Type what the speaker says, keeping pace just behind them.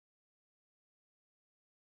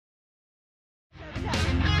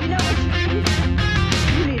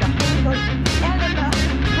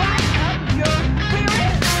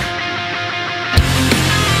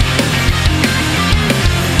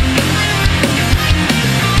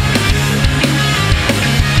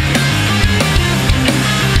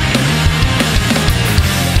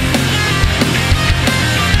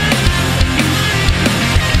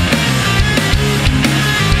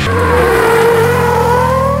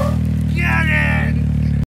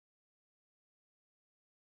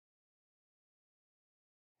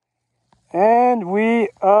And we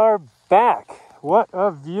are back. What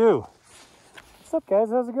a view. What's up, guys?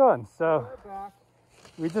 How's it going? So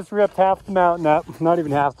we just ripped half the mountain up. Not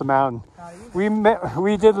even half the mountain. We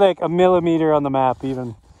did like a millimeter on the map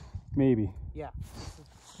even. Maybe. Yeah.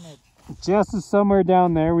 Jess is somewhere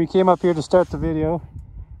down there. We came up here to start the video.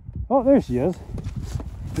 Oh, there she is.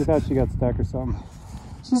 We thought she got stuck or something.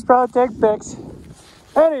 She's probably taking pics.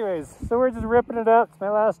 Anyways, so we're just ripping it up. It's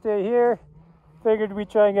my last day here. Figured we'd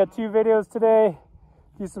try and get 2 videos today.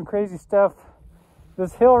 Do some crazy stuff.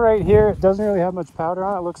 This hill right here, it doesn't really have much powder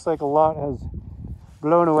on it. It looks like a lot has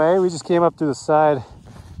blown away. We just came up to the side.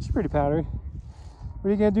 It's pretty powdery. What are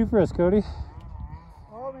you gonna do for us, Cody?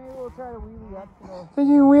 Oh, maybe we'll try to wheelie up today. Think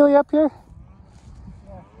you can wheelie up here?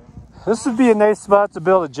 Yeah. This would be a nice spot to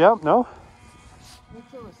build a jump, no? Wish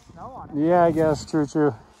there was snow on it. Yeah, I guess. True.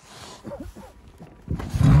 Show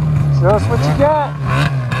us what you got.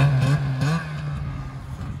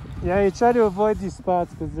 Yeah, you try to avoid these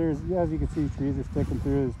spots because there's, as you can see, trees are sticking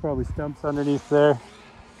through. There's probably stumps underneath there.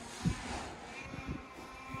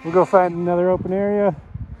 We'll go find another open area,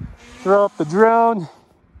 throw up the drone,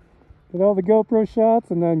 get all the GoPro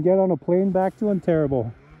shots, and then get on a plane back to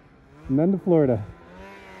Ontario, and then to Florida.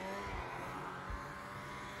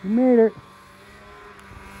 We made it.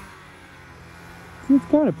 See, it's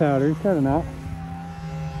kind of powdery, kind of not.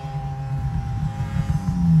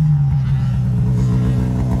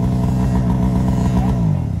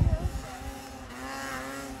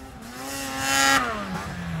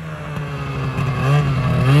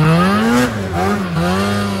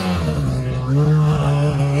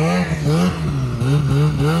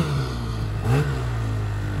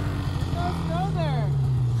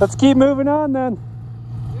 Let's keep moving on then.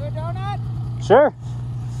 Do a donut? Sure.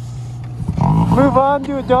 Move on,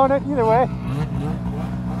 do a donut, either way.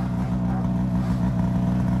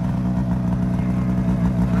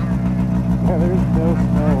 Yeah, there's no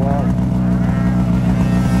snow, wow.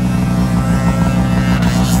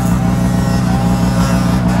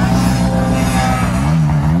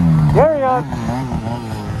 Carry on.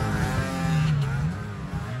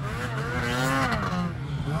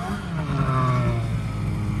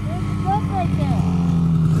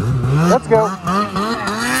 Let's go.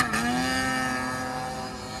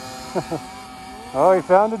 Oh, he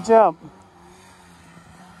found a jump.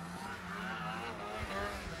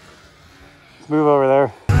 Let's move over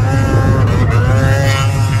there.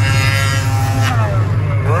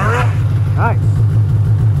 Nice.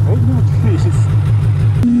 Right in the trees.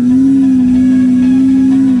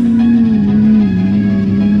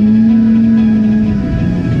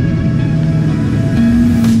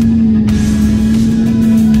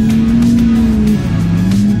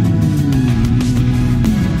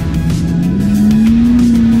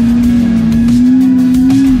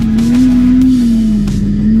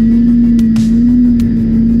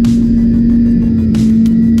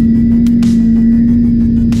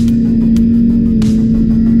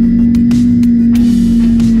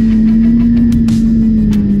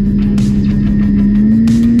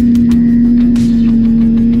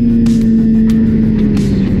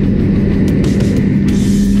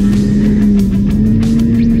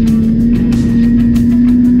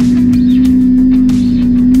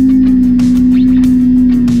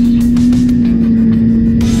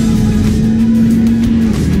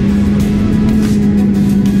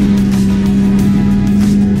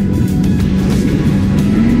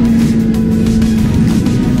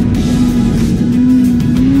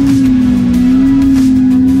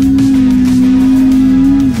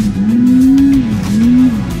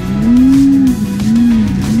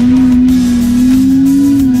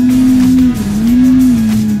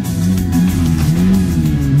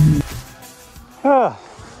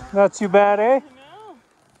 Not too bad, eh?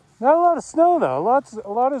 Not a lot of snow though. A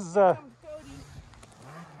lot is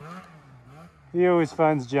he always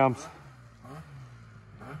finds jumps.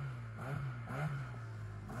 I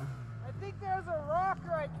think there's a rock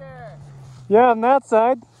right there. Yeah, on that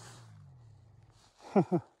side. Yeah,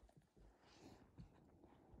 I'll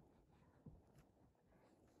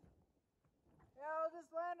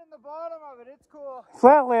just land in the bottom of it. It's cool.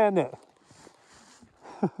 Flat land it.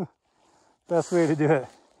 Best way to do it.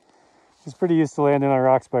 He's pretty used to landing on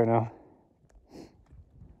rocks by now.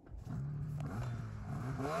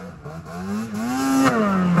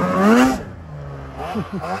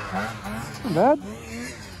 Too bad.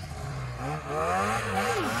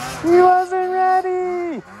 He wasn't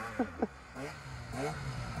ready!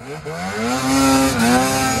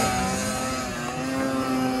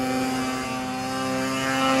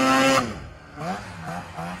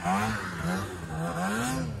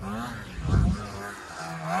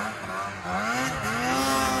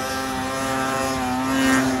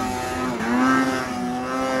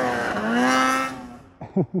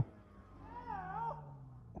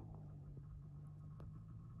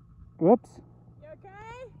 Whoops. You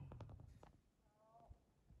okay?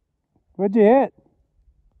 What'd you hit?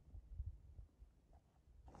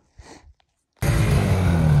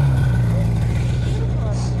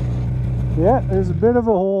 Yeah, there's a bit of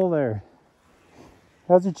a hole there.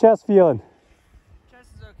 How's your chest feeling? Chest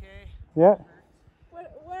is okay. Yeah.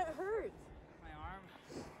 What hurts? My arm.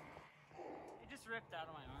 It just ripped out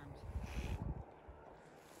of my arms.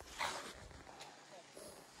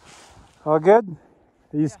 All good?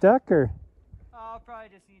 Are you stuck or? I'll probably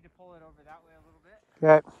just need to pull it over that way a little bit.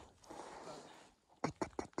 Okay.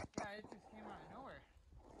 Yeah, it just came out of nowhere.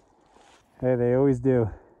 Hey, they always do.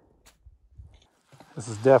 This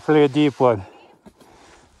is definitely a deep one.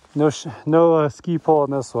 No ski pole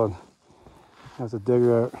on this one. I have to dig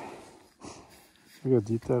her out. Look how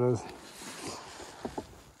deep that is.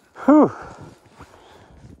 Whew.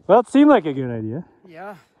 Well, it seemed like a good idea.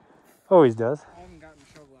 Yeah. Always does. I haven't gotten a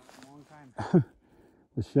shovel out in a long time.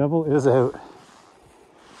 The shovel is out.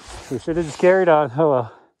 We should have just carried on. Oh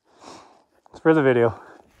well. It's for the video.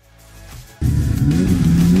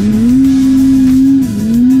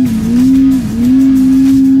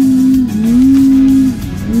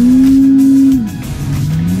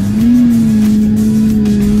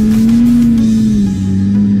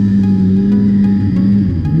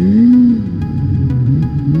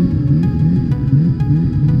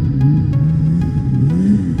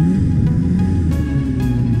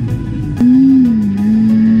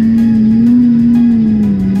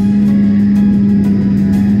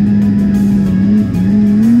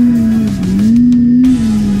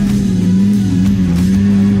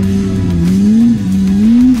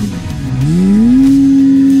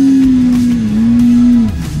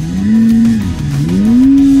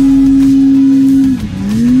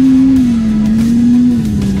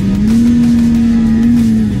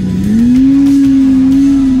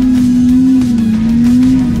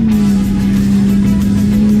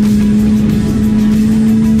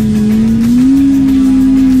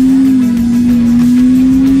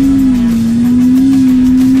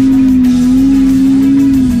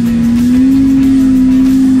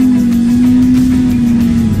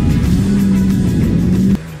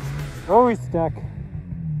 Stuck.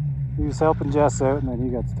 He was helping Jess out and then he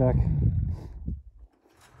got stuck.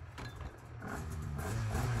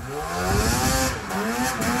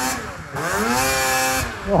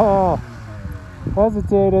 Oh,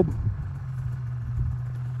 hesitated.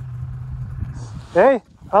 Hey,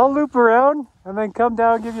 I'll loop around and then come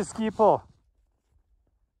down and give you a ski pull.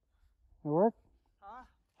 That work? Huh?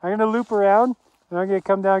 I'm gonna loop around and I'm gonna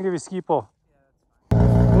come down and give you a ski pull.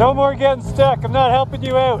 Yeah, no more getting stuck. I'm not helping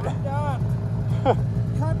you out. I'm done.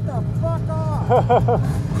 Cut the fuck off.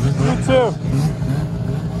 Me too.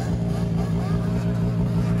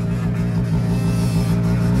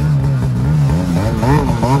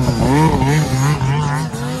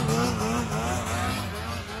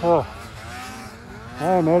 Oh,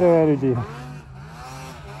 I'm out of energy.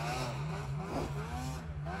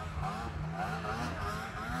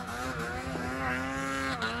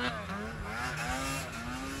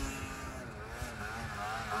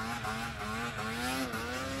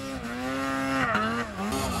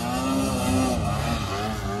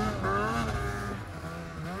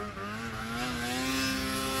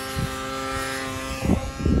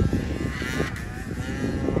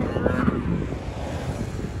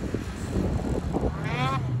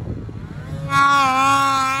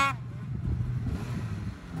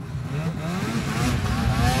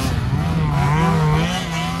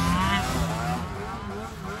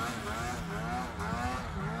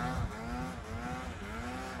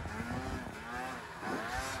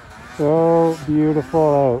 So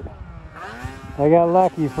beautiful out. I got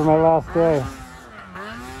lucky for my last day.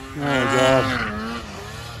 Oh my god.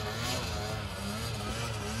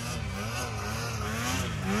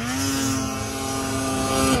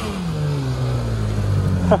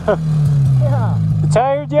 Yeah. You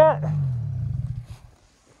tired yet?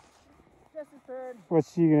 Just as bad.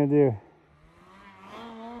 What's she gonna do?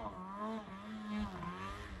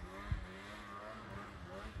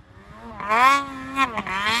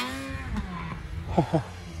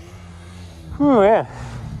 Whew, yeah.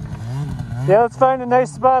 Yeah, let's find a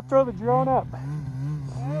nice spot, throw the drone up.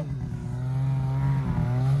 Okay.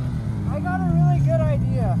 I got a really good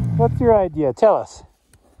idea. What's your idea? Tell us.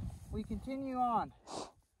 We continue on.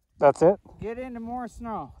 That's it? Get into more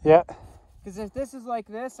snow. Yeah. Because if this is like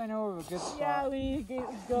this, I know we have a good spot. Yeah, we need to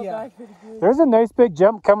go back to the group. There's a nice big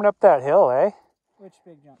jump coming up that hill, eh? Which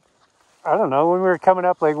big jump? I don't know, when we were coming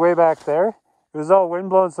up like way back there, it was all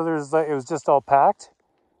windblown, so there's like, it was just all packed.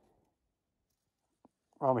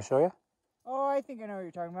 Want me to show you? Oh, I think I know what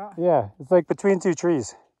you're talking about. Yeah, it's like between two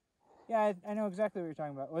trees. Yeah, I know exactly what you're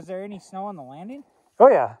talking about. Was there any snow on the landing? Oh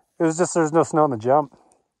yeah, it was just there's no snow on the jump.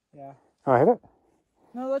 Yeah. Oh, I hit it?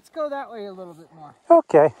 No, let's go that way a little bit more.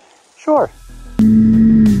 Okay, sure.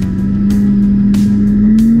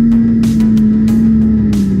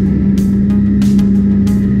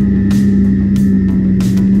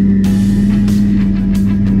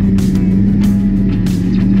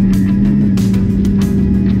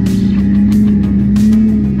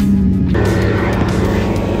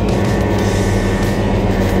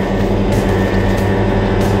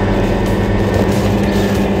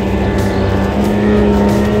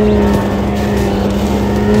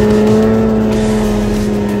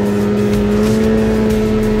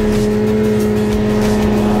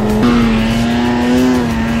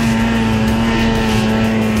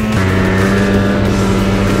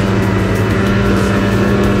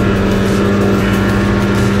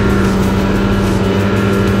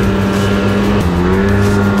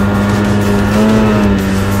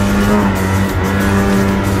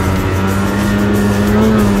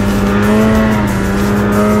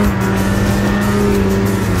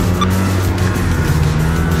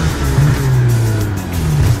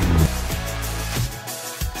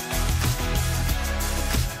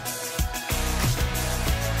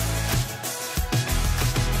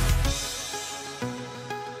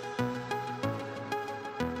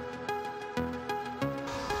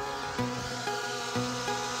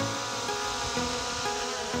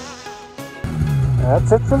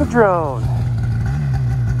 That's it for the drone.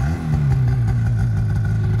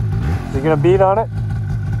 Is he gonna beat on it?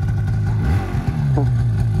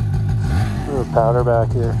 Ooh, powder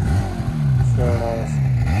back here. So nice.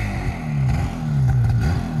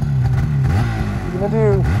 What are you gonna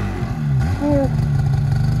do? Yeah.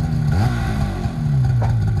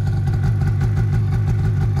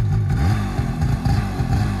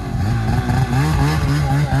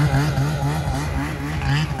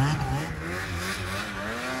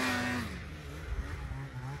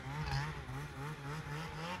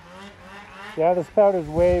 Yeah, this powder's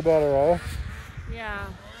way better, eh? Yeah.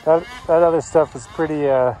 That other stuff was pretty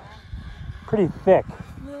thick.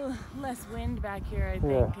 A little less wind back here, I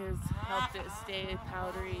think, has helped it stay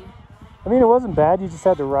powdery. I mean, it wasn't bad. You just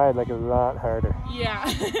had to ride like a lot harder. Yeah.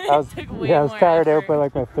 I was, Took way I was more tired effort. out by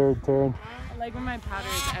like my third turn. I like when my powder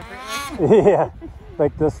is effortless. Yeah,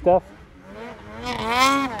 like this stuff.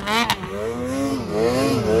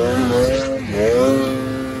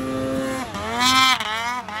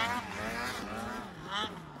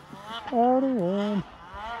 Powder in.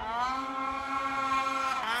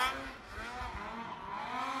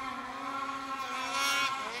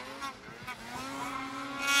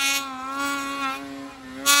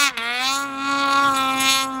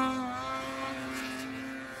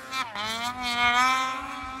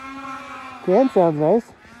 Can sounds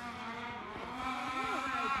nice.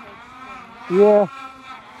 Yeah,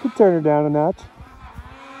 could turn her down a notch.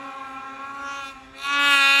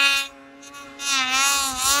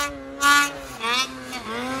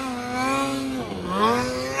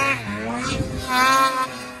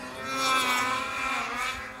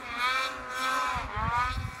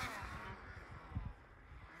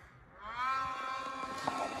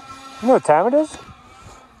 You know what time it is? I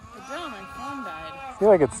don't, my phone died. I feel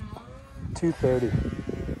like it's 2:30.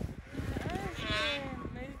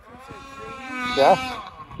 Maybe closer to 3. Yeah?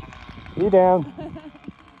 You down.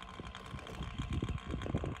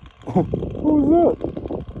 Who's that?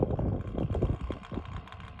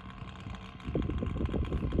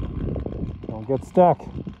 Don't get stuck.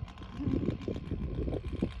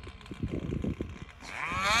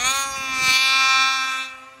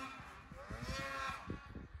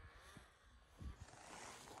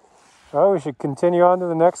 Well, we should continue on to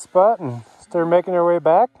the next spot and start making our way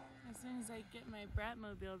back. As soon as I get my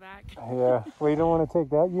Bratmobile back. Yeah. Well, you don't want to take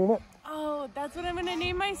that unit? Oh, that's what I'm going to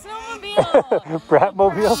name my snowmobile.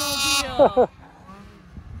 Bratmobile? Bratmobile.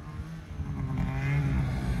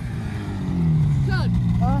 Dude,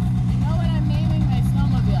 you know what I'm naming my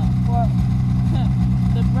snowmobile? What?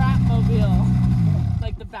 The Bratmobile.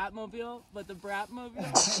 Like the Batmobile, but the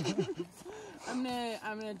Bratmobile.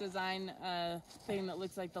 I'm gonna design a thing that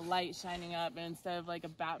looks like the light shining up, and instead of like a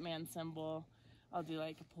Batman symbol, I'll do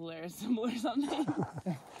like a Polaris symbol or something.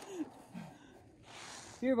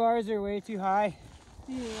 Your bars are way too high.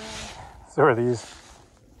 Yeah. So are these.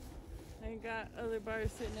 I got other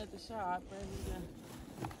bars sitting at the shop ready to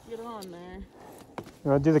get on there.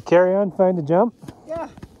 You want to do the carry-on, find the jump? Yeah.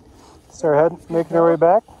 Start heading, making our way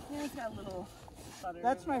back? Yeah, it's got a little butter.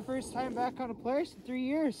 That's my first time back on a Polaris in 3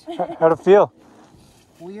 years. How'd it feel?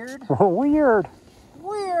 Weird. Weird.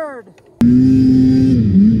 Weird.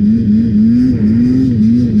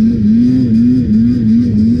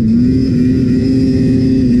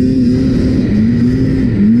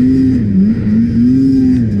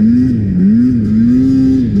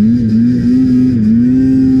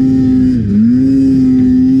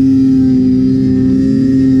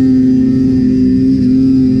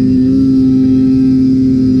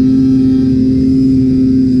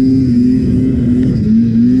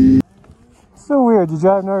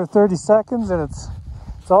 drive another 30 seconds and it's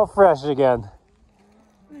all fresh again.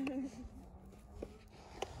 What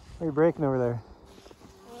are you breaking over there?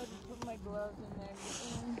 I'll just put my gloves in there.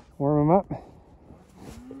 Warm them up.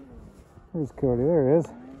 Where's Cody? There he is.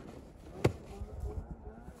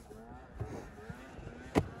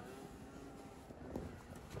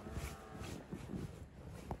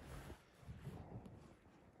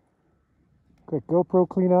 Quick GoPro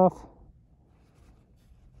clean off.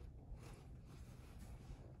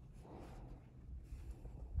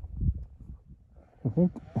 I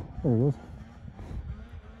think, there it is.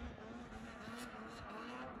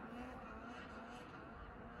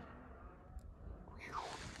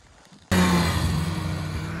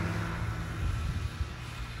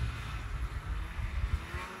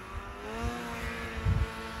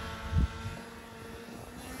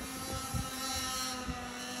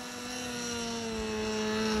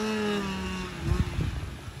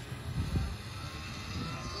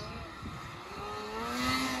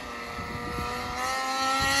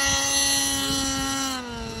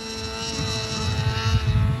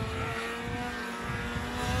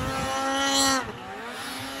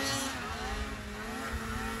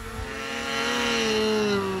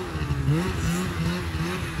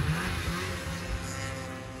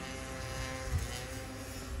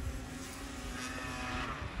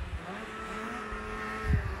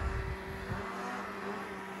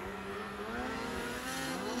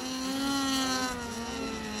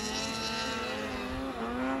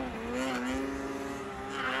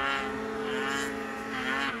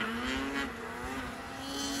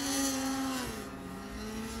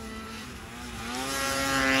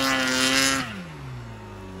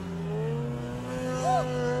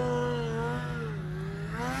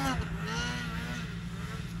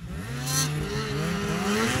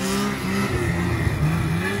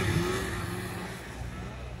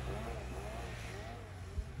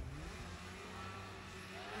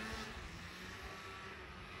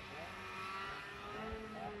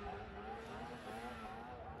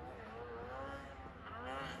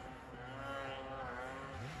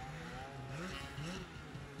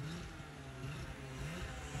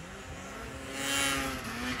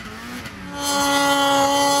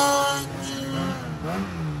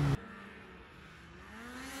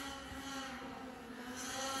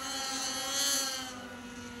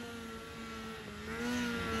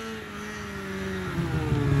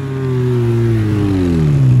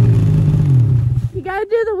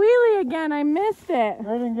 Do the wheelie again. I missed it. I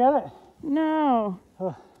didn't get it. No.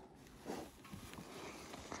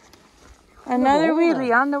 Another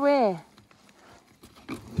wheelie on the way.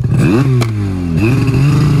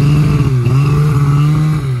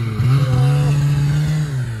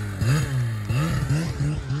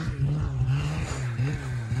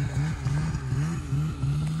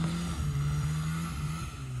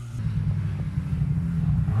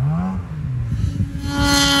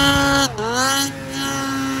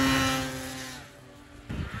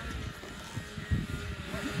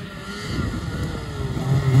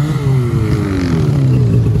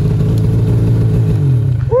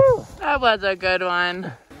 That was a good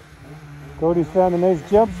one. Cody's found a nice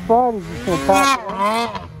jump spot. He's just going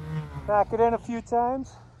to pack it in a few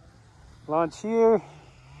times. Launch here.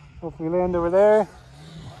 Hopefully land over there.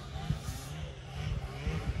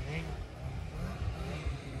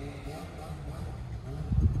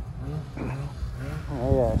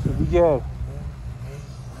 Oh yeah, should be good.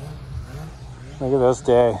 Look at this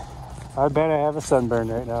day. I bet I have a sunburn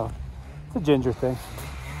right now. It's a ginger thing.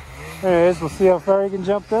 Anyways, we'll see how far you can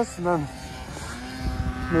jump this and then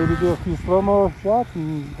maybe do a few slow-mo shots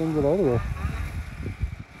and then get out of there.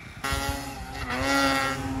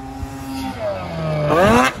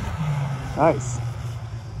 Nice.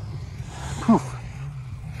 Poof.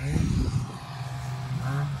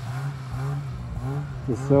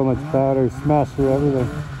 Just so much powder smashed through everything.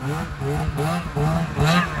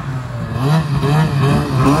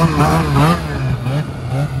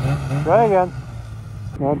 Try again.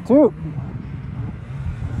 Round two.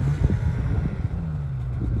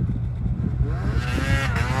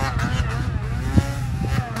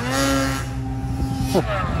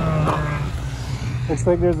 Looks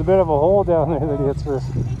like there's a bit of a hole down there that he hits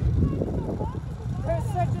first. There's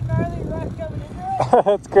such a gnarly wreck coming into it.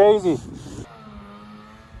 That's crazy.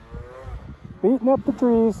 Beating up the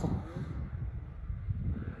trees.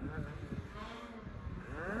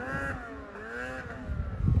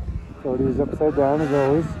 Cody's upside down as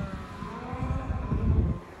always.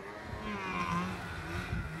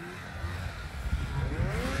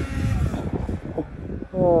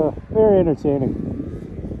 Very entertaining.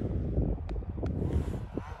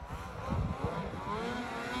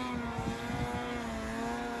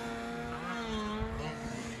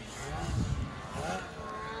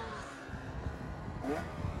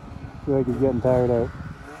 feel like he's getting tired out.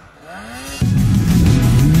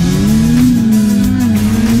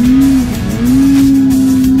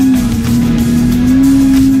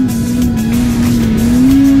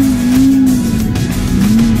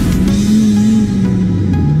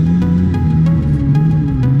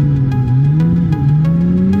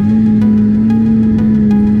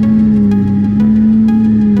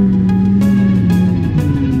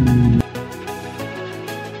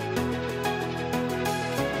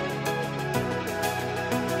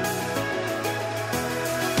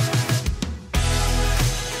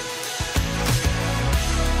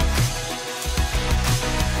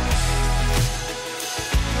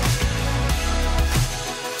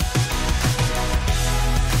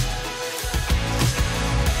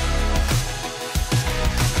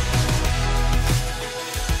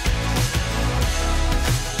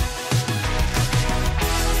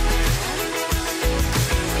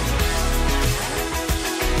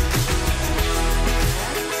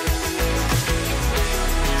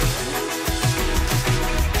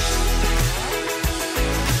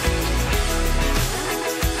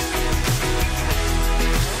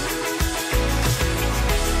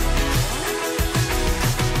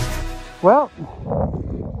 Well,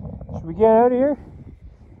 should we get out of here?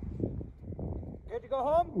 Good to go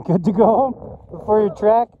home? Good to go home before your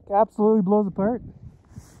track absolutely blows apart?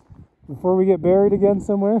 Before we get buried again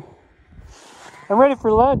somewhere? I'm ready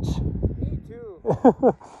for lunch. Me too.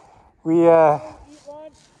 We Eat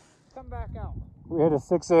lunch, come back out. we had a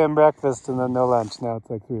 6 a.m. breakfast and then no lunch. Now it's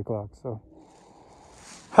like 3 o'clock. So,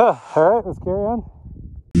 all right, let's carry on.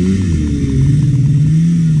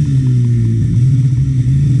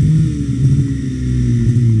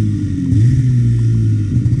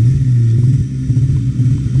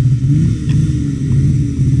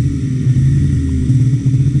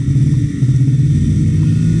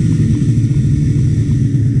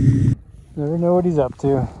 Never know what he's up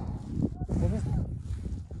to.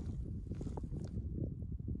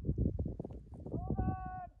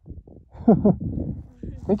 I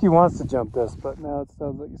think he wants to jump this, but now it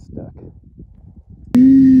sounds like he's stuck.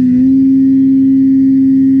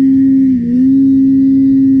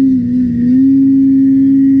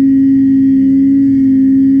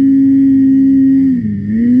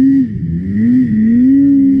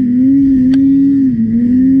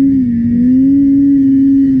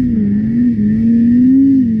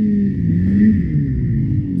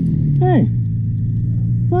 Hey!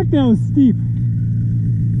 Fuck, that was steep.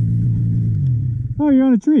 Oh, you're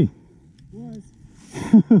on a tree. Was.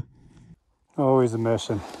 Always a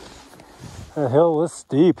mission. The hill was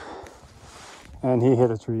steep. And he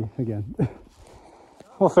hit a tree again.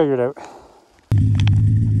 We'll figure it out.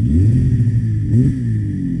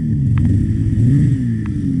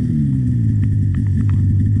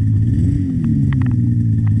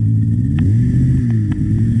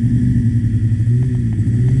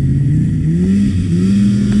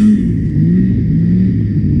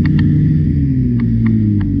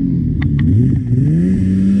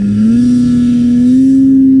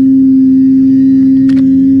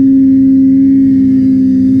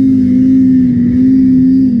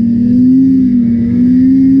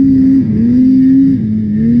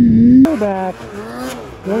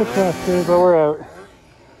 But we're out.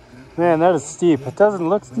 Man, that is steep. It doesn't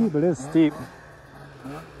look steep, but it is steep.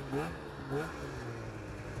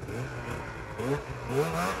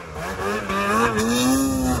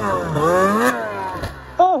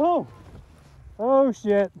 Oh! Oh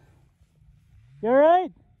shit. You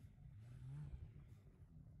alright?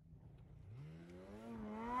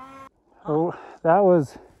 Oh, that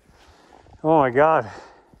was... Oh my god.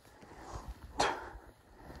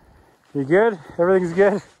 You good? Everything's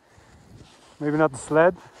good? Maybe not the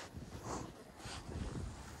sled?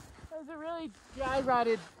 That was a really dry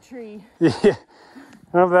rotted tree. Yeah. I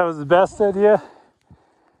don't know if that was the best idea.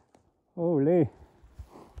 Holy.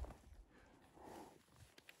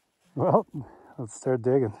 Well, let's start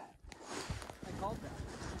digging. I called that.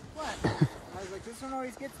 What? I was like, this one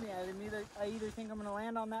always gets me. I either think I'm going to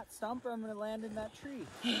land on that stump or I'm going to land in that tree.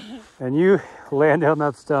 And you land on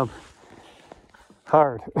that stump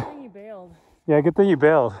hard. I think you bailed. Yeah, good thing you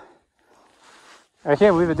bailed. I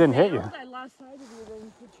can't believe it didn't hit you. I lost sight of you. There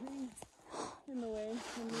was the tree in the way.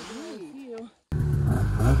 And maybe I see you.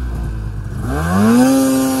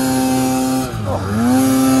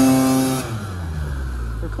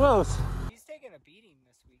 Oh. We're close. He's taking a beating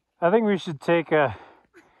this week. I think we should take a,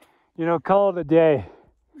 call it a day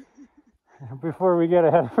before we get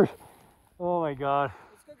ahead of her. Oh my god.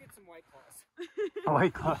 Let's go get some White Claws.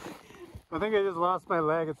 White Claw. I think I just lost my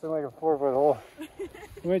leg. It's in like a 4-foot hole.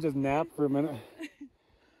 I might just nap for a minute.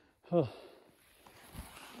 Oh.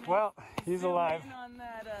 Well, he's Still alive. waiting on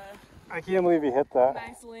that I can't believe he hit that.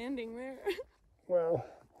 nice landing there. Well,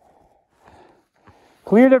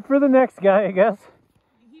 cleared it for the next guy, I guess.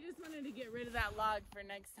 He just wanted to get rid of that log for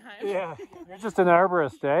next time. Yeah, you're just an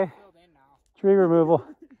arborist, eh? Filled in now. Tree removal.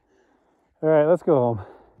 All right, let's go home.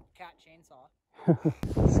 Cat chainsaw.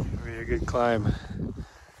 It's gonna be a good climb.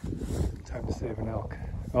 Time to save an elk.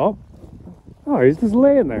 Oh, he's just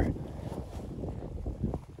laying there.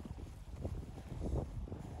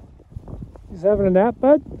 He's having a nap,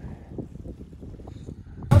 bud?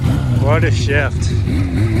 What a shift.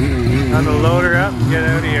 Time to load her up and get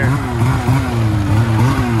out of here.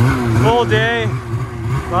 Full day,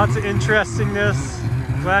 lots of interestingness.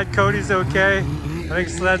 Glad Cody's okay. I think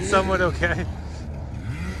Sled's somewhat okay.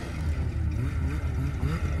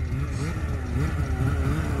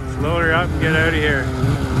 Let's load her up and get out of here.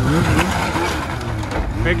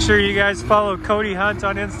 Make sure you guys follow Cody Hunt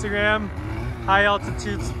on Instagram. High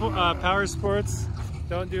altitude power sports.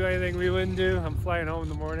 Don't do anything we wouldn't do. I'm flying home in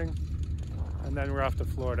the morning. And then we're off to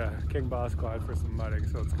Florida, King Boss Quad for some mudding.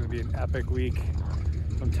 So it's gonna be an epic week.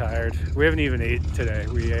 I'm tired. We haven't even ate today.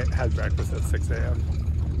 We had breakfast at 6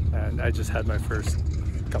 a.m. And I just had my first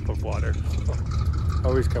cup of water. So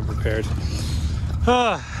always come prepared.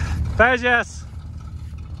 Bye, Jess.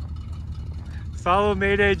 Follow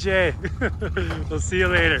Mayday J. We'll see you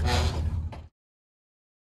later.